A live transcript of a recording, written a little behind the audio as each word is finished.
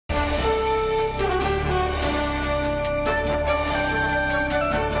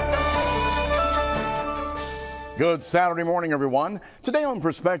Good Saturday morning, everyone. Today on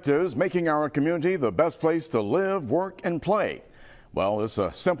Perspectives, making our community the best place to live, work, and play. Well, it's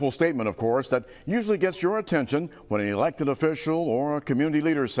a simple statement, of course, that usually gets your attention when an elected official or a community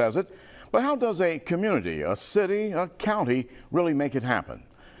leader says it. But how does a community, a city, a county really make it happen?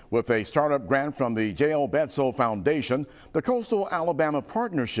 With a startup grant from the J.L. Betzel Foundation, the Coastal Alabama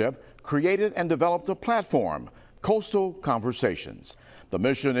Partnership created and developed a platform, Coastal Conversations. The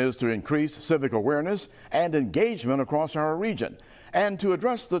mission is to increase civic awareness and engagement across our region and to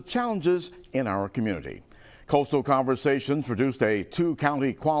address the challenges in our community. Coastal Conversations produced a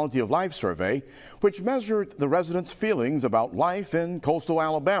 2-county quality of life survey which measured the residents' feelings about life in coastal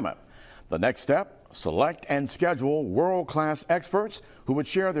Alabama. The next step, select and schedule world-class experts who would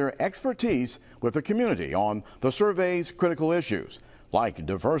share their expertise with the community on the survey's critical issues like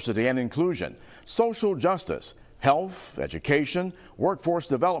diversity and inclusion, social justice, health, education, workforce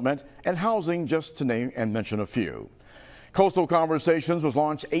development, and housing, just to name and mention a few. Coastal Conversations was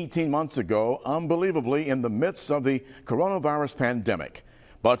launched 18 months ago, unbelievably in the midst of the coronavirus pandemic.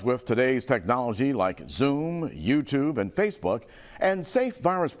 But with today's technology like Zoom, YouTube, and Facebook, and safe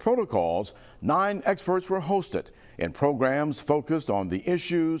virus protocols, 9 experts were hosted in programs focused on the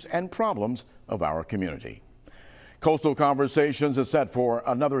issues and problems of our community. Coastal Conversations is set for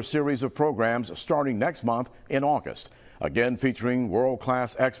another series of programs starting next month in August, again featuring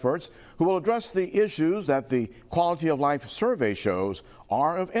world-class experts who will address the issues that the Quality of Life survey shows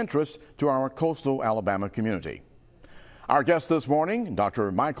are of interest to our coastal Alabama community. Our guest this morning,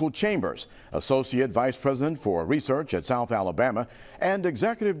 Dr. Michael Chambers, Associate Vice President for Research at South Alabama and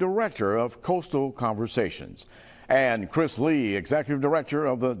Executive Director of Coastal Conversations, and Chris Lee, Executive Director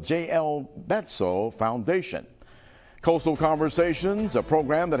of the J.L. Betzel Foundation. Coastal Conversations, a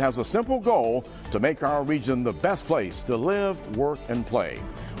program that has a simple goal to make our region the best place to live, work, and play.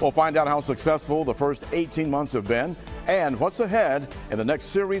 We'll find out how successful the first 18 months have been and what's ahead in the next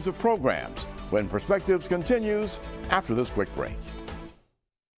series of programs when Perspectives continues after this quick break.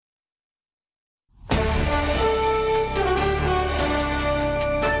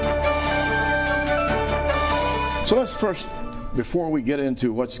 So let's first, before we get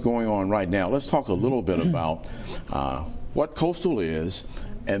into what's going on right now, let's talk a little bit about what Coastal is,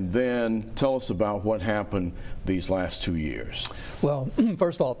 and then tell us about what happened these last 2 years. Well,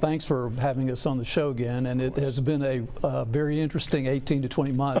 first of all, thanks for having us on the show again, and it has been a very interesting 18 to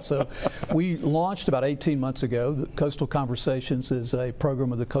 20 months. So we launched about 18 months ago. The Coastal Conversations is a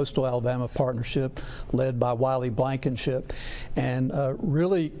program of the Coastal Alabama Partnership led by Wiley Blankenship, and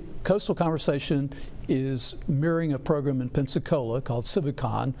really Coastal Conversation is mirroring a program in Pensacola called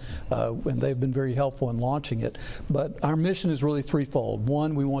Civicon, and they've been very helpful in launching it. But our mission is really threefold.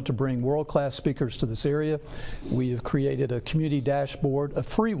 One, we want to bring world-class speakers to this area. We have created a community dashboard, a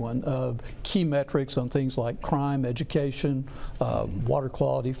free one, of key metrics on things like crime, education, water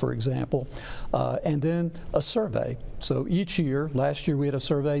quality, for example, and then a survey. So each year, last year we had a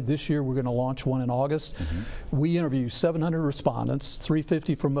survey, this year we're going to launch one in August. We interview 700 respondents,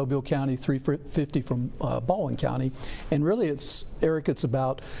 350 from Mobile County, 350 from Baldwin County, and really it's, Eric, it's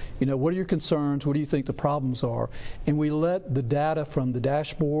about, you know, what are your concerns, what do you think the problems are, and we let the data from the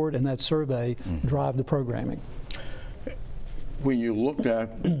dashboard and that survey drive the programming. When you look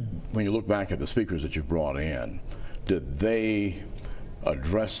back at the speakers that you brought in, did they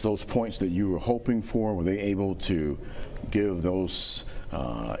address those points that you were hoping for? Were they able to give those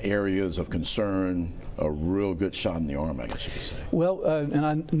areas of concern a real good shot in the arm, I guess you could say? Well, and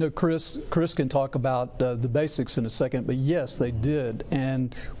I know Chris can talk about the basics in a second, but yes, they did.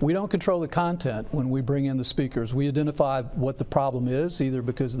 And we don't control the content when we bring in the speakers. We identify what the problem is, either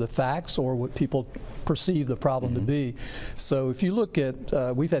because of the facts or what people perceive the problem to be. So if you look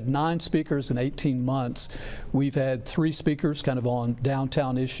at, we've had 9 speakers in 18 months. We've had 3 speakers kind of on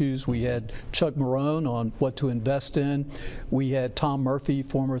downtown issues. We had Chuck Marone on what to invest in. We had Tom Murphy,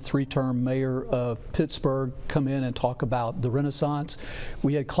 former 3-term mayor of Pittsburgh, come in and talk about the Renaissance.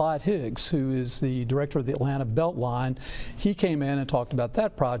 We had Clyde Higgs, who is the director of the Atlanta Beltline. He came in and talked about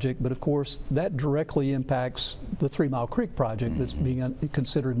that project, but of course that directly impacts the 3 Mile Creek project that's being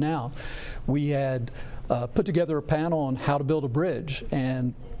considered now. We had put together a panel on how to build a bridge,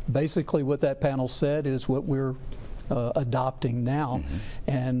 and basically what that panel said is what we're adopting now.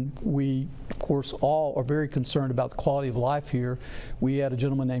 And we, of course, all are very concerned about the quality of life here. We had a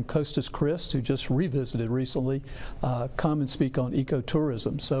gentleman named Costas Christ, who just revisited recently, come and speak on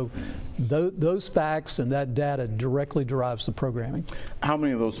ecotourism. So those facts and that data directly derives the programming. How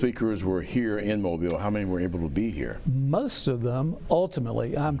many of those speakers were here in Mobile? How many were able to be here? Most of them,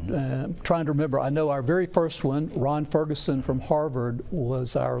 ultimately. I'm trying to remember. I know our very first one, Ron Ferguson from Harvard,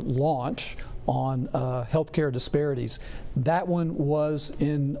 was our launch on healthcare disparities. That one was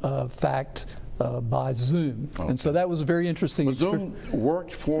in fact by Zoom. Okay. And so that was a very interesting experience. Zoom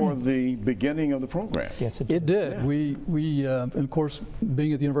worked for the beginning of the program. Yes, it did. Yeah. We and of course,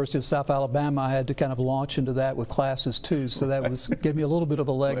 being at the University of South Alabama, I had to kind of launch into that with classes too, so that gave me a little bit of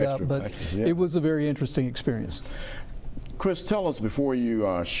a leg up, but practice, yeah. It was a very interesting experience. Chris, tell us before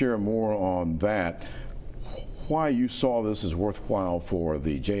you share more on that, why you saw this as worthwhile for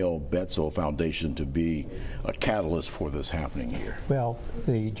the J.L. Betzel Foundation to be a catalyst for this happening here. Well,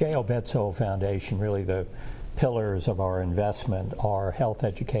 the J.L. Betzel Foundation, really the pillars of our investment are health,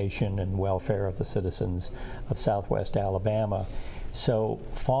 education, and welfare of the citizens of Southwest Alabama. So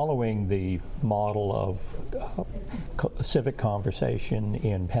following the model of civic conversation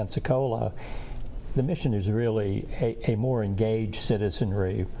in Pensacola, the mission is really a more engaged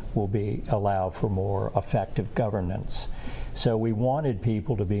citizenry will be allowed for more effective governance. So we wanted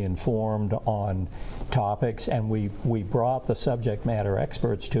people to be informed on topics, and we brought the subject matter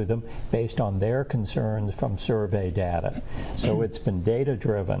experts to them based on their concerns from survey data. So it's been data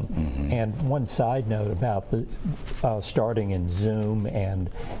driven. Mm-hmm. And one side note about the starting in Zoom and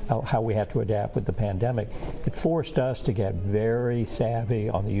how we had to adapt with the pandemic, it forced us to get very savvy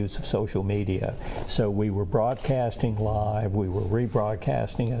on the use of social media. So we were broadcasting live, we were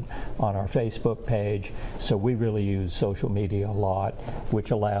rebroadcasting it on our Facebook page, so we really used social media a lot,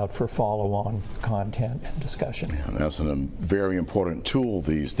 which allowed for follow-on content and discussion. And that's a very important tool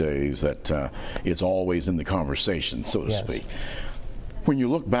these days, that it's always in the conversation, so to speak. When you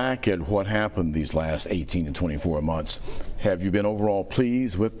look back at what happened these last 18 to 24 months, have you been overall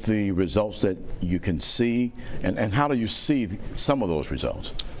pleased with the results that you can see? And how do you see some of those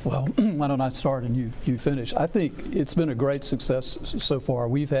results? Well, why don't I start and you finish? I think it's been a great success so far.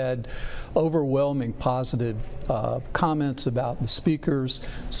 We've had overwhelming positive comments about the speakers,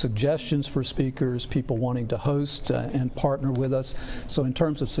 suggestions for speakers, people wanting to host and partner with us. So in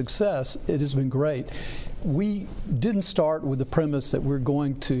terms of success, it has been great. We didn't start with the premise that we're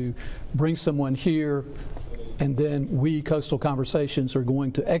going to bring someone here and then we, Coastal Conversations, are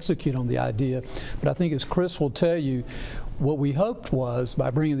going to execute on the idea. But I think, as Chris will tell you, what we hoped was, by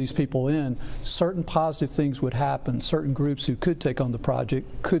bringing these people in, certain positive things would happen. Certain groups who could take on the project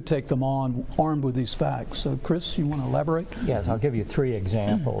could take them on armed with these facts. So, Chris, you want to elaborate? Yes, I'll give you 3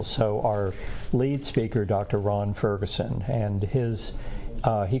 examples. So our lead speaker, Dr. Ron Ferguson, and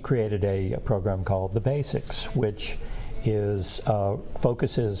he created a program called The Basics, which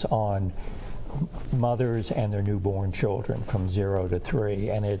focuses on mothers and their newborn children from 0 to 3,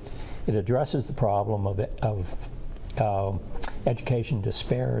 and it addresses the problem of education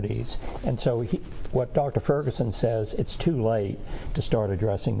disparities. And so what Dr. Ferguson says, it's too late to start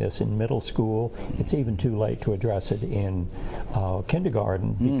addressing this in middle school. It's even too late to address it in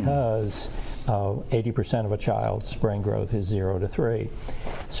kindergarten because 80% of a child's brain growth is 0 to 3.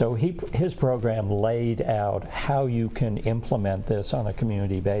 So his program laid out how you can implement this on a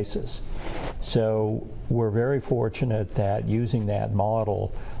community basis. So we're very fortunate that using that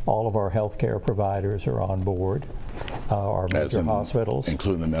model, all of our healthcare providers are on board. Our major hospitals,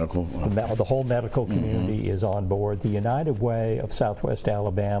 including the medical, the whole medical community is on board. The United Way of Southwest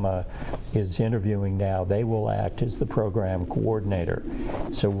Alabama is interviewing now. They will act as the program coordinator.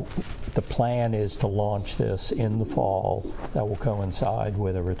 So the plan is to launch this in the fall. That will coincide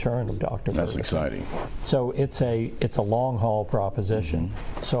with a return of Dr. Ferguson. That's exciting. So it's a long haul proposition.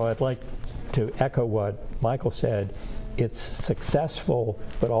 So I'd like to echo what Michael said. It's successful,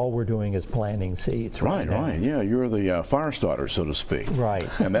 but all we're doing is planting seeds. Right. Yeah, you're the fire starter, so to speak. Right.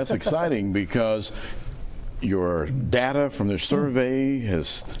 And that's exciting because your data from the survey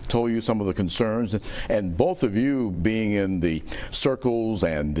has told you some of the concerns, and both of you being in the circles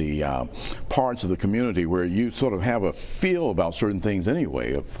and the parts of the community where you sort of have a feel about certain things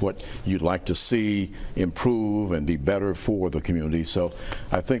anyway, of what you'd like to see improve and be better for the community. So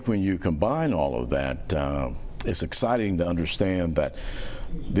I think when you combine all of that, it's exciting to understand that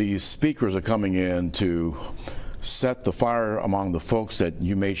these speakers are coming in to set the fire among the folks that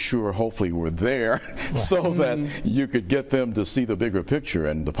you made sure hopefully were there so that you could get them to see the bigger picture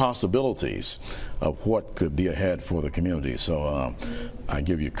and the possibilities of what could be ahead for the community. So I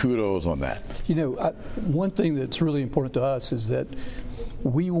give you kudos on that. You know, one thing that's really important to us is that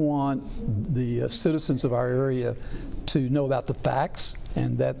we want the citizens of our area to know about the facts,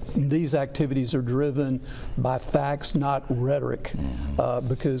 and that these activities are driven by facts, not rhetoric.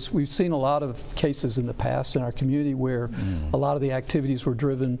 Because we've seen a lot of cases in the past in our community where a lot of the activities were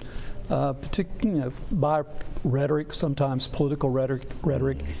driven by rhetoric, sometimes political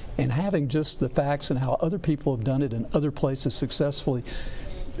rhetoric, and having just the facts and how other people have done it in other places successfully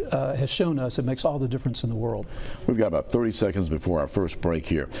has shown us it makes all the difference in the world. We've got about 30 seconds before our first break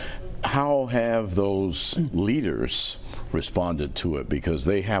here. How have those leaders responded to it? Because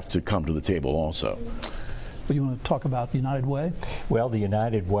they have to come to the table also. Well, you want to talk about United Way? Well, the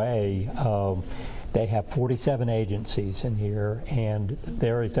United Way, they have 47 agencies in here, and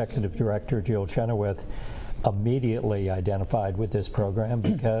their executive director, Jill Chenoweth, immediately identified with this program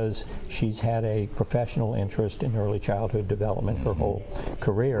because she's had a professional interest in early childhood development her whole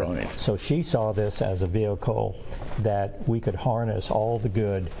career. Right. So she saw this as a vehicle that we could harness all the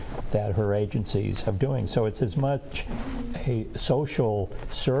good that her agencies are doing. So it's as much a social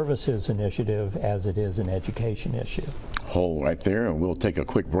services initiative as it is an education issue. Hold right there, and we'll take a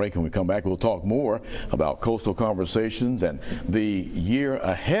quick break. When we come back, we'll talk more about Coastal Conversations and the year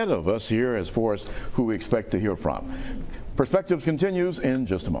ahead of us here as far as who we expect to hear from. Perspectives continues in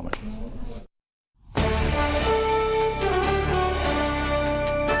just a moment.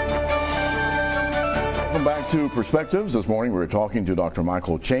 Welcome back to Perspectives. This morning we're talking to Dr.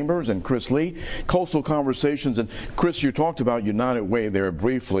 Michael Chambers and Chris Lee, Coastal Conversations. And Chris, you talked about United Way there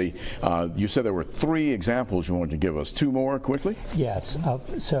briefly. You said there were 3 examples you wanted to give us. 2 more quickly? Yes.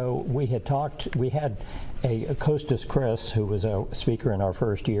 So we had a Costas Chris, who was a speaker in our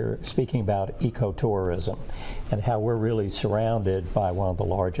first year, speaking about ecotourism and how we're really surrounded by one of the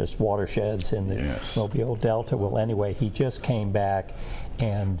largest watersheds in the Mobile Delta. Well, anyway, he just came back,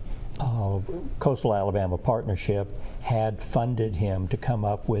 and Coastal Alabama Partnership had funded him to come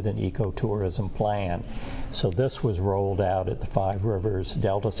up with an ecotourism plan. So this was rolled out at the Five Rivers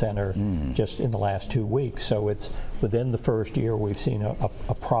Delta Center just in the last 2 weeks. So it's within the first year we've seen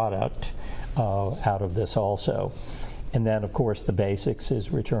a product out of this also. And then, of course, the basics is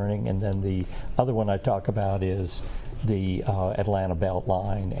returning. And then the other one I talk about is the Atlanta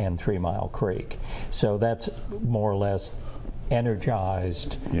Beltline and 3 Mile Creek. So that's more or less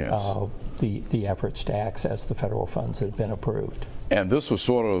energized the efforts to access the federal funds that have been approved. And this was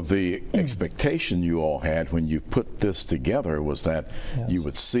sort of the expectation you all had when you put this together, was that you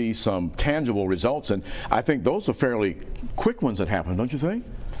would see some tangible results. And I think those are fairly quick ones that happened, don't you think?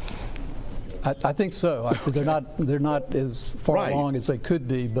 I think so. They're not as far along as they could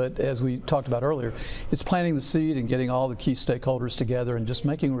be, but as we talked about earlier, it's planting the seed and getting all the key stakeholders together and just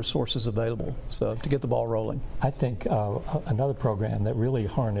making resources available so to get the ball rolling. I think another program that really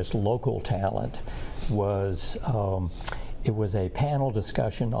harnessed local talent was it was a panel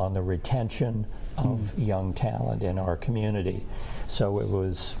discussion on the retention of young talent in our community. So it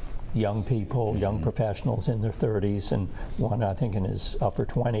was young people, young professionals in their 30s, and one I think in his upper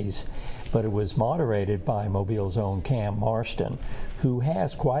 20s. But it was moderated by Mobile's own Cam Marston, who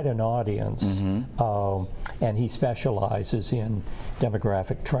has quite an audience, and he specializes in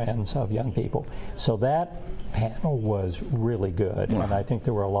demographic trends of young people. So that panel was really good, and I think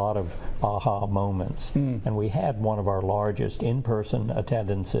there were a lot of aha moments. And we had one of our largest in-person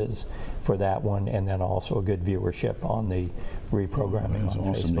attendances for that one, and then also a good viewership on the reprogramming on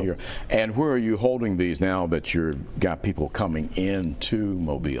awesome Facebook. To hear. And where are you holding these now that you've got people coming into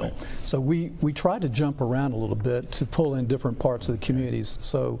Mobile? So we try to jump around a little bit to pull in different parts of the communities.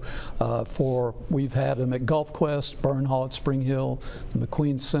 So we've had them at Gulf Quest, Burn Hall at Spring Hill, the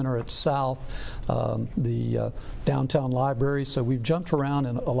McQueen Center at South, the downtown library. So we've jumped around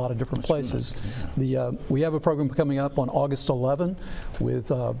in a lot of different places. We have a program coming up on August 11 with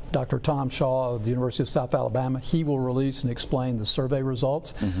Dr. Tom Shaw of the University of South Alabama. He will release and explain the survey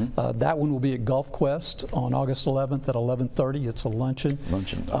results. That one will be at Gulf Quest on August 11th at 11:30. It's a luncheon.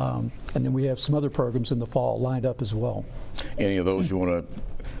 And then we have some other programs in the fall lined up as well. Any of those you want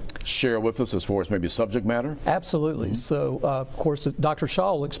to share with us as far as maybe subject matter? Absolutely. So, of course, Dr.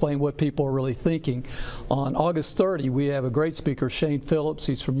 Shaw will explain what people are really thinking. On August 30, we have a great speaker, Shane Phillips.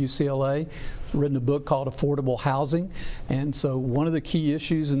 He's from UCLA. Written a book called Affordable Housing. And so one of the key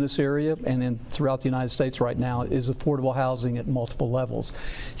issues in this area and throughout the United States right now is affordable housing at multiple levels.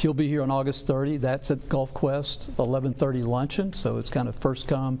 He'll be here on August 30. That's at Gulf Quest, 11:30 luncheon. So it's kind of first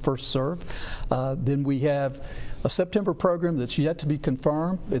come, first serve. Then we have a September program that's yet to be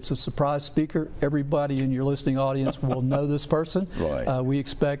confirmed. It's a surprise speaker. Everybody in your listening audience will know this person. Right. We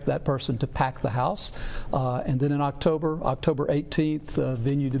expect that person to pack the house. And then in October 18th,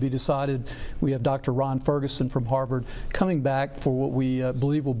 venue to be decided, we have Dr. Ron Ferguson from Harvard coming back for what we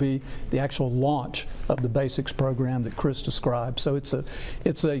believe will be the actual launch of the basics program that Chris described. So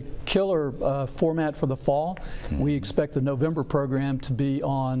it's a killer format for the fall. We expect the November program to be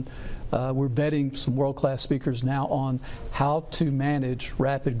on we're vetting some world-class speakers now on how to manage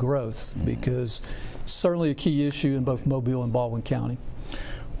rapid growth, because it's certainly a key issue in both Mobile and Baldwin County.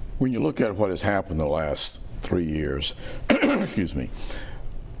 When you look at what has happened the last 3 years, excuse me,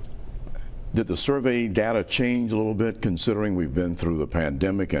 Did the survey data change a little bit, considering we've been through the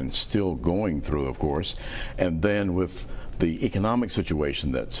pandemic and still going through, of course, and then with the economic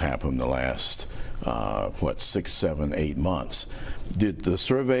situation that's happened the last, 6, 7, 8 months? Did the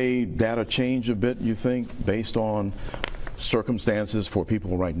survey data change a bit, you think, based on circumstances for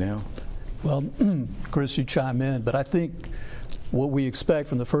people right now? Well, Chris, you chime in, but I think what we expect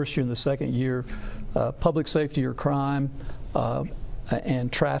from the first year and the second year, public safety or crime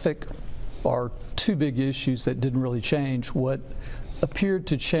and traffic are two big issues that didn't really change. What appeared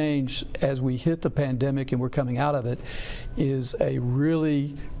to change as we hit the pandemic and we're coming out of it is a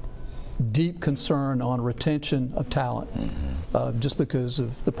really deep concern on retention of talent, just because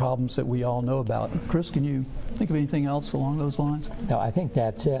of the problems that we all know about. Chris, can you think of anything else along those lines? No, I think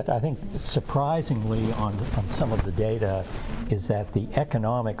that's it. I think surprisingly on some of the data is that the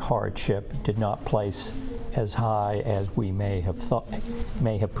economic hardship did not place as high as we may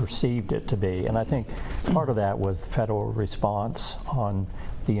have perceived it to be. And I think part of that was the federal response on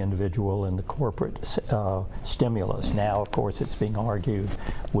the individual and the corporate stimulus. Now, of course, it's being argued,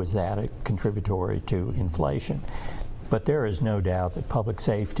 was that a contributory to inflation? But there is no doubt that public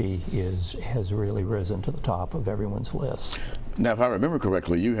safety has really risen to the top of everyone's list. Now, if I remember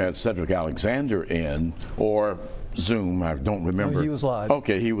correctly, you had Cedric Alexander in, or Zoom, I don't remember. Oh, he was live.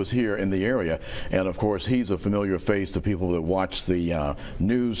 Okay, he was here in the area, and of course he's a familiar face to people that watch the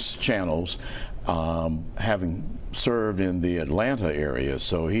news channels, having served in the Atlanta area,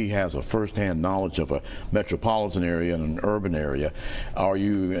 so he has a first-hand knowledge of a metropolitan area and an urban area. Are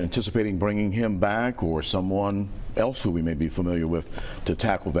you anticipating bringing him back, or someone else who we may be familiar with, to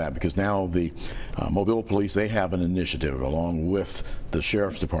tackle that? Because now the Mobile Police, they have an initiative along with the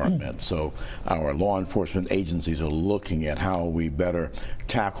Sheriff's Department. So our law enforcement agencies are looking at how we better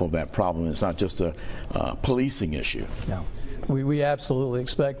tackle that problem. It's not just a policing issue. No. We absolutely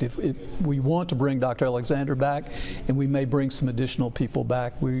expect, if we want to bring Dr. Alexander back, and we may bring some additional people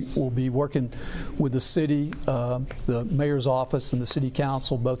back. We will be working with the city, the mayor's office and the city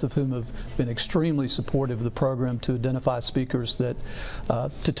council, both of whom have been extremely supportive of the program, to identify speakers that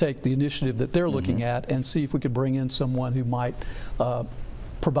to take the initiative that they're looking at and see if we could bring in someone who might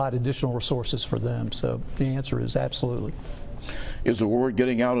provide additional resources for them. So the answer is absolutely. Is the word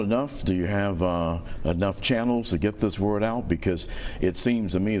getting out enough? Do you have enough channels to get this word out? Because it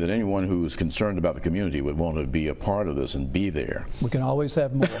seems to me that anyone who is concerned about the community would want to be a part of this and be there. We can always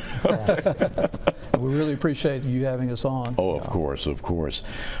have more. We really appreciate you having us on. Oh, of course, of course.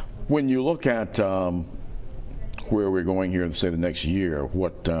 When you look at where we're going here, say the next year,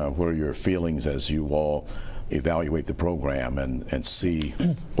 what are your feelings as you all evaluate the program and see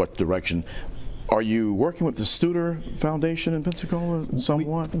what direction? Are you working with the Studer Foundation in Pensacola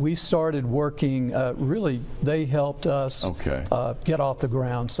somewhat? We started working, really, they helped us get off the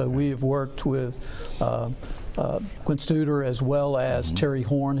ground. So we have worked with Quinn Studer as well as Terry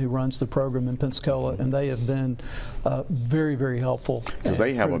Horn, who runs the program in Pensacola, and they have been very, very helpful. Because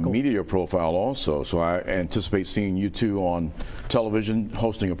they have a media profile also, so I anticipate seeing you two on television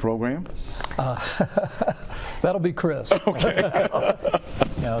hosting a program? That'll be Chris. Okay.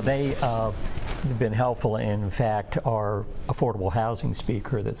 No, they have been helpful. In fact, our affordable housing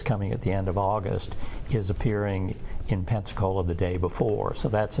speaker that's coming at the end of August is appearing in Pensacola the day before. So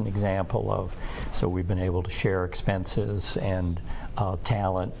that's an example of, so we've been able to share expenses and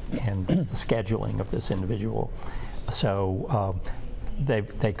talent and the scheduling of this individual. So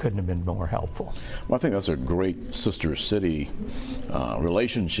they couldn't have been more helpful. Well, I think that's a great sister city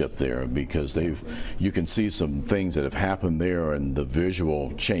relationship there, because you can see some things that have happened there and the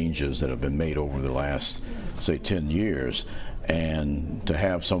visual changes that have been made over the last, say, 10 years. And to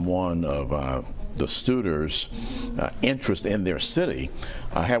have someone of the Studers' interest in their city,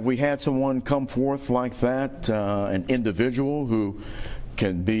 have we had someone come forth like that, an individual who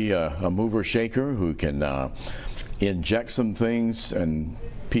can be a mover shaker, who can inject some things and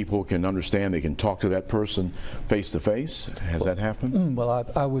people can understand, they can talk to that person face to face? Has that happened? Well,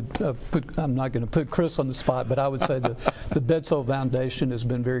 I would I'm not going to put Chris on the spot, but I would say that the Bedsole Foundation has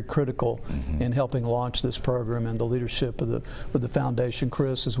been very critical in helping launch this program, and the leadership of the foundation,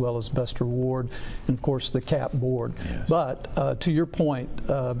 Chris, as well as Buster Ward, and of course the CAP board. Yes. But to your point,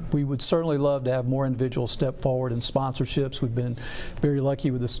 we would certainly love to have more individuals step forward in sponsorships. We've been very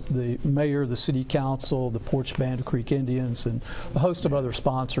lucky with the mayor, the city council, the Porch Band of Creek Indians, and a host of other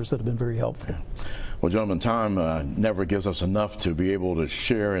sponsors that have been very helpful. Well, gentlemen, time never gives us enough to be able to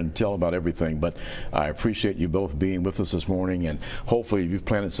share and tell about everything, but I appreciate you both being with us this morning, and hopefully you've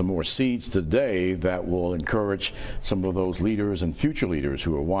planted some more seeds today that will encourage some of those leaders and future leaders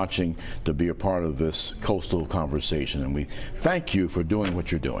who are watching to be a part of this coastal conversation. And we thank you for doing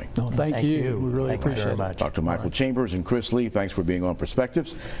what you're doing. No, thank you. We really Thank you appreciate very it. much. Dr. Michael Chambers and Chris Lee, thanks for being on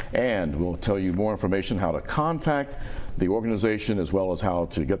Perspectives, and we'll tell you more information how to contact the organization as well as how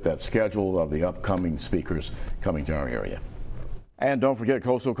to get that schedule of the upcoming speakers coming to our area. And don't forget,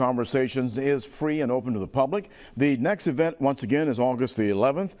 Coastal Conversations is free and open to the public. The next event, once again, is August the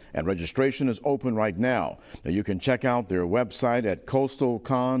 11th, and registration is open right now. Now, you can check out their website at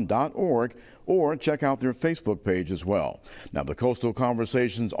coastalcon.org or check out their Facebook page as well. Now, the Coastal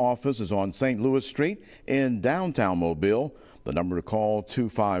Conversations office is on St. Louis Street in downtown Mobile. The number to call,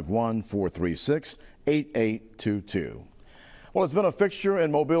 251-436-8822. Well, it's been a fixture in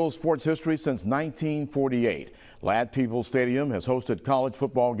Mobile sports history since 1948. Ladd Peebles Stadium has hosted college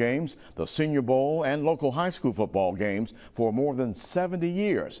football games, the Senior Bowl, and local high school football games for more than 70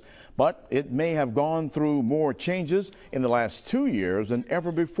 years. But it may have gone through more changes in the last 2 years than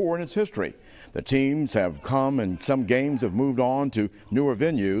ever before in its history. The teams have come and some games have moved on to newer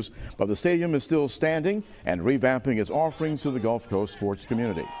venues, but the stadium is still standing and revamping its offerings to the Gulf Coast sports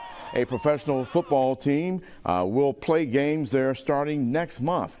community. A professional football team will play games there starting next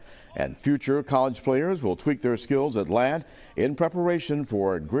month, and future college players will tweak their skills at Ladd in preparation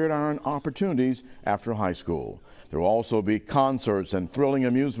for gridiron opportunities after high school. There will also be concerts and thrilling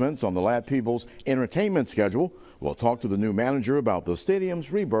amusements on the Ladd Peebles entertainment schedule. We'll talk to the new manager about the stadium's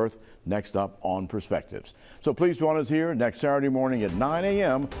rebirth next up on Perspectives. So please join us here next Saturday morning at 9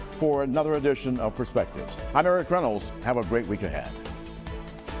 a.m. for another edition of Perspectives. I'm Eric Reynolds. Have a great week ahead.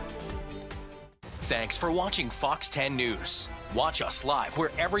 Thanks for watching Fox 10 News. Watch us live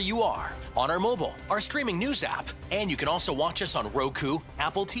wherever you are, on our mobile, our streaming news app, and you can also watch us on Roku,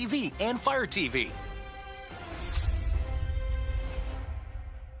 Apple TV, and Fire TV.